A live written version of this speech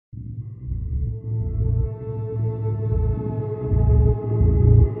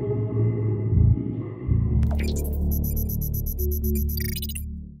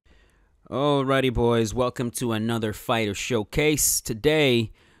Alrighty, boys, welcome to another fighter showcase.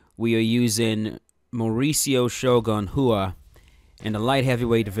 Today, we are using Mauricio Shogun Hua in the light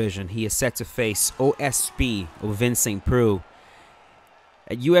heavyweight division. He is set to face OSP, or Vincent Prue,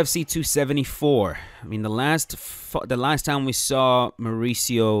 at UFC 274. I mean, the last time we saw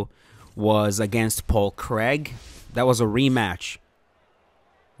Mauricio was against Paul Craig. That was a rematch.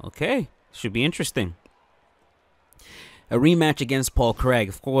 Okay, should be interesting. A rematch against Paul Craig.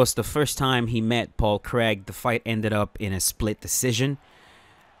 Of course, the first time he met Paul Craig, the fight ended up in a split decision.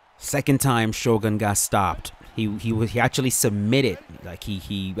 Second time, Shogun got stopped. He actually submitted. Like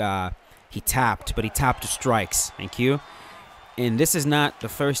he tapped, but he tapped to strikes. Thank you. And this is not the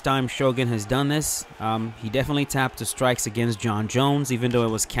first time Shogun has done this. He definitely tapped to strikes against John Jones, even though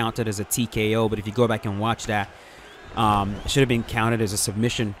it was counted as a TKO. But if you go back and watch that, it should have been counted as a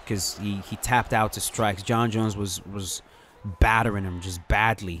submission because he tapped out to strikes. John Jones was battering him just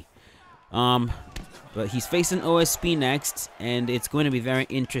badly. But he's facing OSP next, and it's going to be very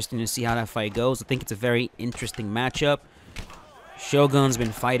interesting to see how that fight goes. I think it's a very interesting matchup. Shogun's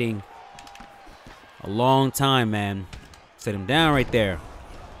been fighting a long time, man. Set him down right there.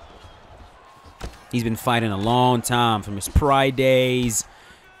 He's been fighting a long time, from his Pride days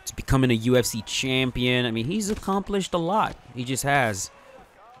to becoming a UFC champion. I mean, he's accomplished a lot. He just has.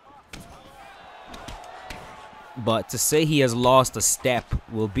 But to say he has lost a step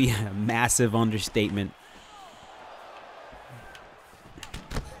will be a massive understatement.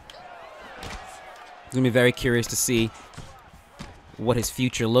 It's going to be very curious to see what his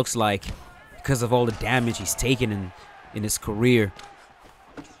future looks like because of all the damage he's taken in his career.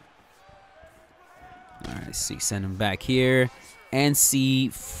 Alright, let's see. Send him back here.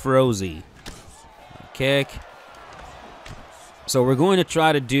 NC Frozy. Kick. So we're going to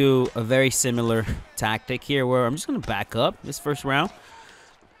try to do a very similar tactic here where I'm just going to back up this first round.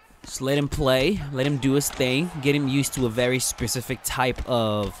 Just let him play. Let him do his thing. Get him used to a very specific type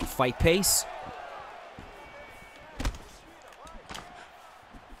of fight pace.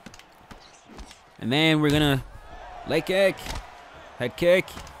 And then we're going to leg kick, head kick.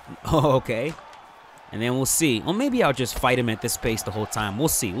 Oh, okay. And then we'll see. Or maybe I'll just fight him at this pace the whole time. We'll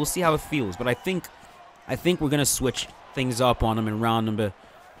see. We'll see how it feels. But I think we're going to switch things up on him in round number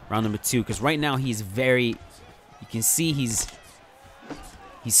two, because right now he's very, you can see he's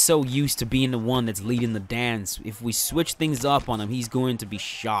so used to being the one that's leading the dance. If we switch things up on him, he's going to be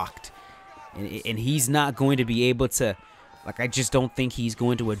shocked, and he's not going to be able to, like, I just don't think he's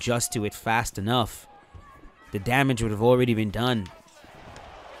going to adjust to it fast enough. The damage would have already been done.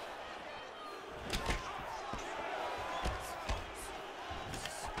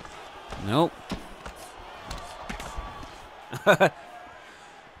 Nope. I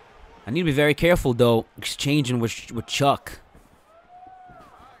need to be very careful, though, exchanging with Chuck.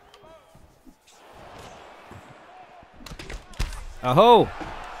 Oh!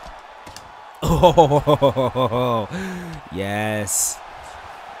 Oh! Yes.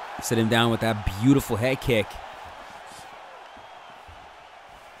 Sit him down with that beautiful head kick.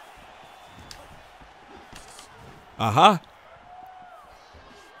 Uh-huh.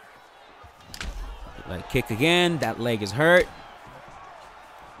 Leg kick again. That leg is hurt.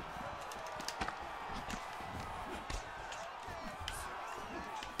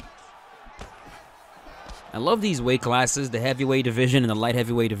 I love these weight classes, the heavyweight division and the light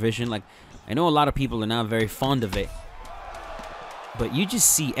heavyweight division. Like, I know a lot of people are not very fond of it, but you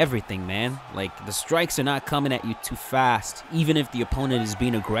just see everything, man. Like, the strikes are not coming at you too fast, even if the opponent is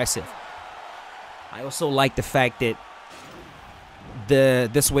being aggressive. I also like the fact that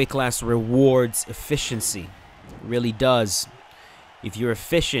this weight class rewards efficiency. It really does. If you're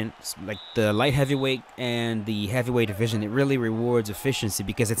efficient, like the light heavyweight and the heavyweight division, it really rewards efficiency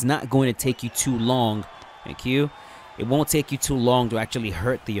because it's not going to take you too long. Thank you. It won't take you too long to actually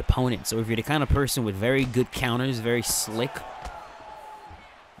hurt the opponent. So if you're the kind of person with very good counters, very slick,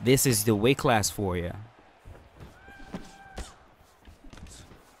 this is the weight class for you.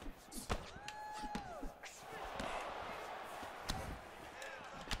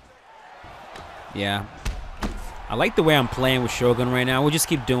 Yeah. I like the way I'm playing with Shogun right now. We'll just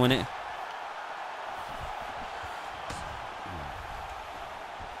keep doing it.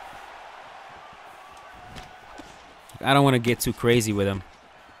 I don't want to get too crazy with him.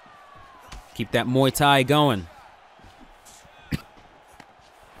 Keep that Muay Thai going.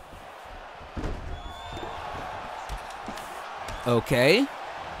 Okay.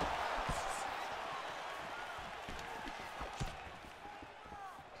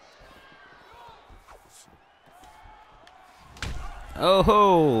 Oh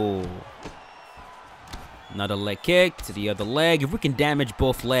ho. Another leg kick to the other leg. If we can damage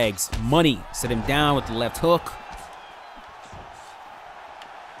both legs, money. Set him down with the left hook.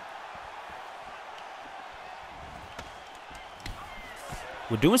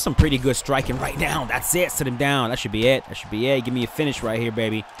 We're doing some pretty good striking right now. That's it. Set him down. That should be it. That should be it. Give me a finish right here,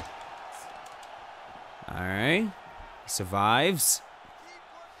 baby. All right. He survives.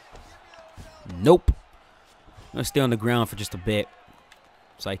 Nope. I'm going to stay on the ground for just a bit.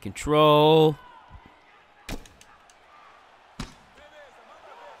 Side control.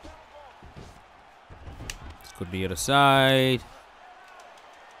 Let's go to the other side.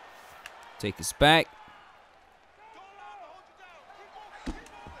 Take us back.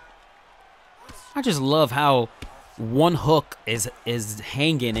 I just love how one hook is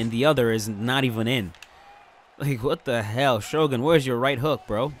hanging and the other is not even in. Like, what the hell? Shogun, where's your right hook,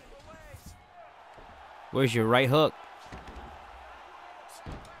 bro? Where's your right hook?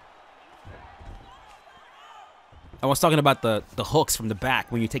 I was talking about the hooks from the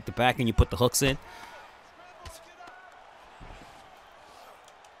back. When you take the back and you put the hooks in.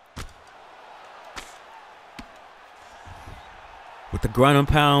 With the ground and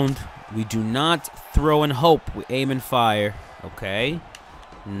pound, we do not throw and hope. We aim and fire. Okay.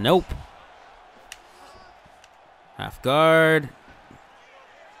 Nope. Half guard.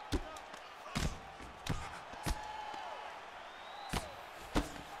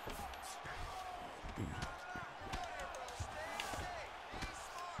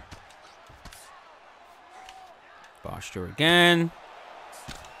 Posture again.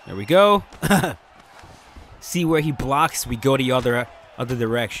 There we go. See where he blocks, we go the other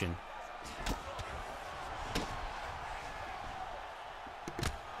direction.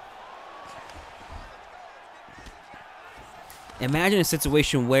 Imagine a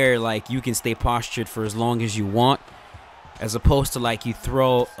situation where, like, you can stay postured for as long as you want, as opposed to, like, you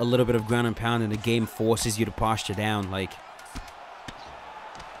throw a little bit of ground and pound and the game forces you to posture down. Like,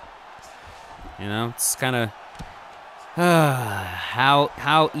 you know, it's kind of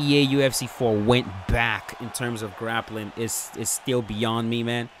how EA UFC 4 went back in terms of grappling is still beyond me,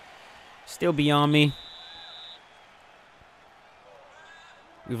 man. Still beyond me.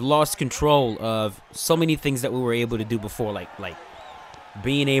 We've lost control of so many things that we were able to do before, like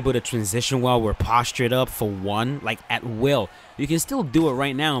being able to transition while we're postured up for one, like at will. You can still do it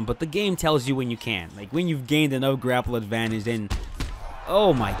right now, but the game tells you when you can. Like when you've gained enough grapple advantage, then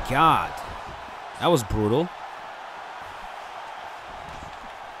oh my god, that was brutal.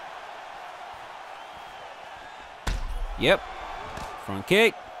 Yep, front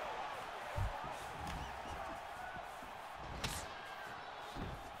kick.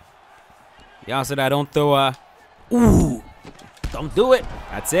 Y'all said I don't throw a... Ooh! Don't do it.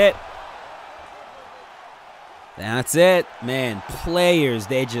 That's it. That's it. Man, players,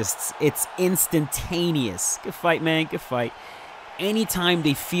 they just... It's instantaneous. Good fight, man. Good fight. Anytime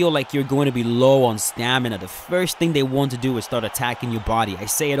they feel like you're going to be low on stamina, the first thing they want to do is start attacking your body. I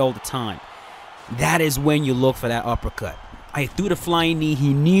say it all the time. That is when you look for that uppercut. I threw the flying knee.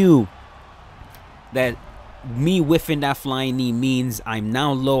 He knew that... me whiffing that flying knee means I'm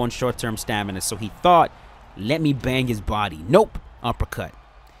now low on short-term stamina. So he thought, let me bang his body. Nope. Uppercut.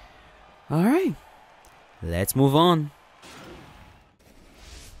 All right. Let's move on.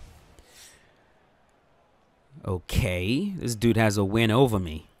 Okay. This dude has a win over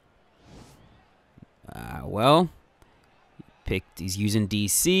me. Well, he's using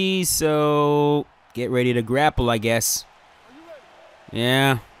DC, so get ready to grapple, I guess.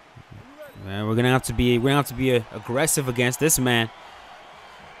 Yeah. Man, we're gonna have to be aggressive against this man.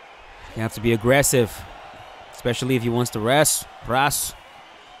 You have to be aggressive, especially if he wants to press.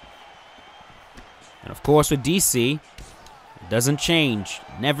 And of course, with DC, it doesn't change,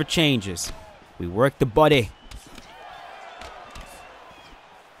 never changes. We work the body.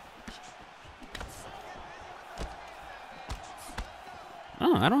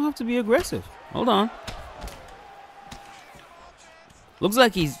 Oh, I don't have to be aggressive. Hold on. Looks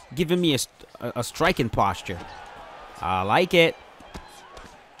like he's giving me a striking posture. I like it.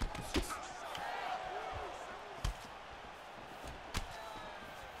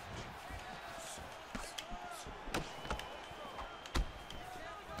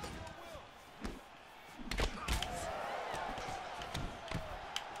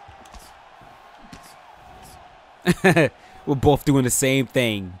 We're both doing the same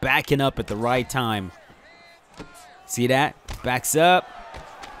thing. Backing up at the right time. See that? Backs up.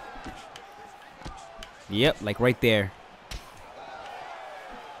 Yep, like right there.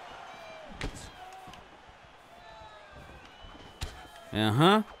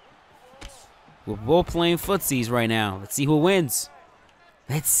 Uh-huh. We're both playing footsies right now. Let's see who wins.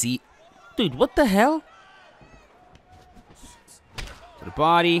 Let's see. Dude, what the hell? To the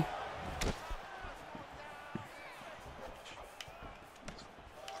body.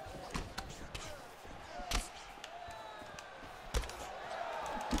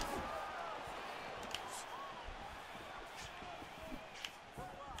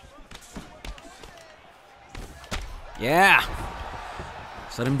 Yeah.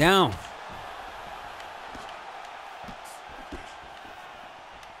 Shut him down.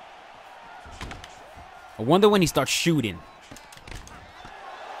 I wonder when he starts shooting.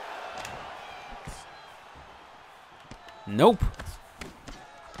 Nope.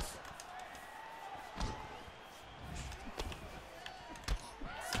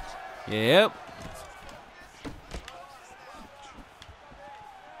 Yep.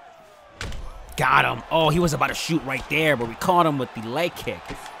 Got him. Oh, he was about to shoot right there, but we caught him with the leg kick.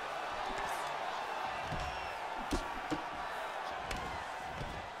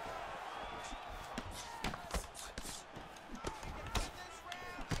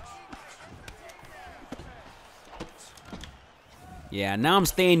 Yeah, now I'm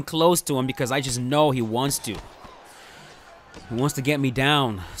staying close to him because I just know he wants to. He wants to get me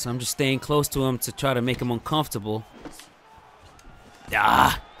down, so I'm just staying close to him to try to make him uncomfortable.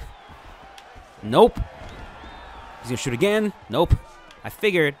 Ah. Nope. He's gonna shoot again. Nope. I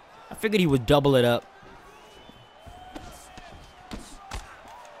figured he would double it up.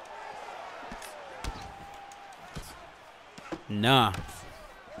 Nah.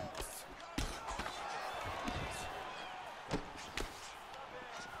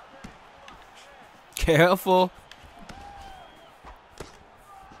 Careful.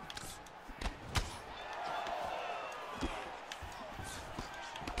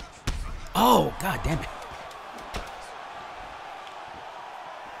 Oh, god damn it.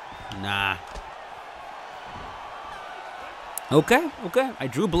 Nah. Okay. I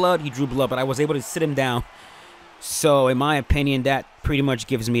drew blood, he drew blood, but I was able to sit him down. So, in my opinion, that pretty much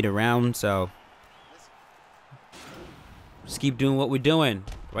gives me the round, so. Just keep doing what we're doing.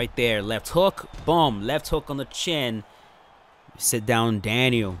 Right there, left hook, boom, left hook on the chin. Sit down,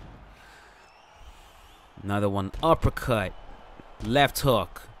 Daniel. Another one, uppercut, left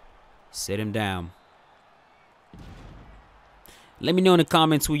hook. Sit him down. Let me know in the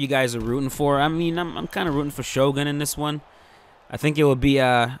comments who you guys are rooting for. I mean, I'm kind of rooting for Shogun in this one. I think it will be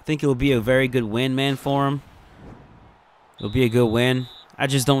a very good win, man, for him. It'll be a good win. I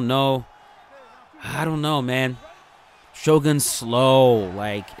just don't know. I don't know, man. Shogun's slow,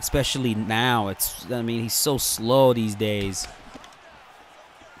 like, especially now. I mean, he's so slow these days.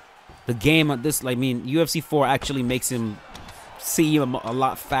 The game, UFC 4 actually makes him seem a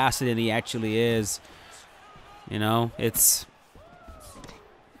lot faster than he actually is. You know,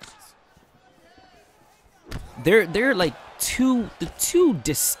 they're like the two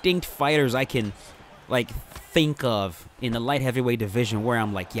distinct fighters I can like think of in the light heavyweight division where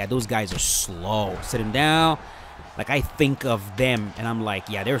I'm like, yeah, those guys are slow. Sit him down. Like, I think of them, and I'm like,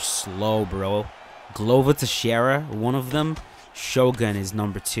 yeah, they're slow, bro. Glover Teixeira, one of them. Shogun is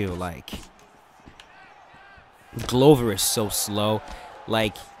number 2. Like, Glover is so slow.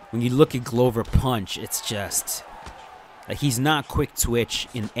 Like, when you look at Glover punch, it's just... like, he's not quick twitch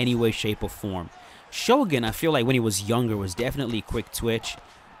in any way, shape, or form. Shogun, I feel like when he was younger, was definitely quick twitch.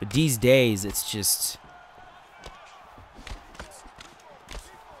 But these days, it's just...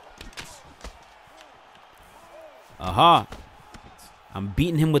 aha. I'm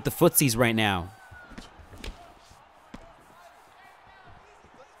beating him with the footsies right now.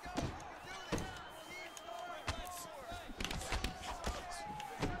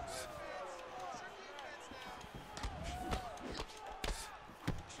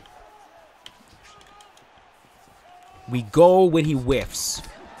 We go when he whiffs.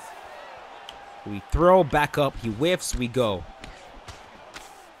 We throw back up. He whiffs. We go.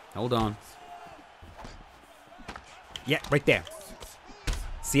 Hold on. Yeah, right there.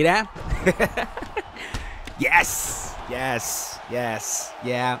 See that? Yes. Yes. Yes.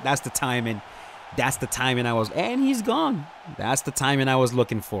 Yeah, that's the timing. That's the timing I was... and he's gone. That's the timing I was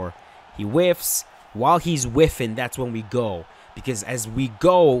looking for. He whiffs. While he's whiffing, that's when we go. Because as we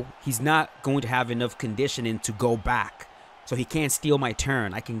go, he's not going to have enough conditioning to go back. So he can't steal my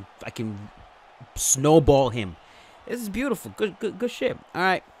turn. I can snowball him. This is beautiful. Good shit. All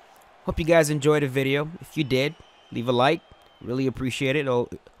right. Hope you guys enjoyed the video. If you did, leave a like. Really appreciate it.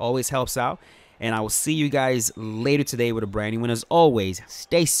 It always helps out. And I will see you guys later today with a brand new one. As always,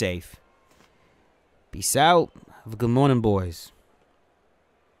 stay safe. Peace out. Have a good morning, boys.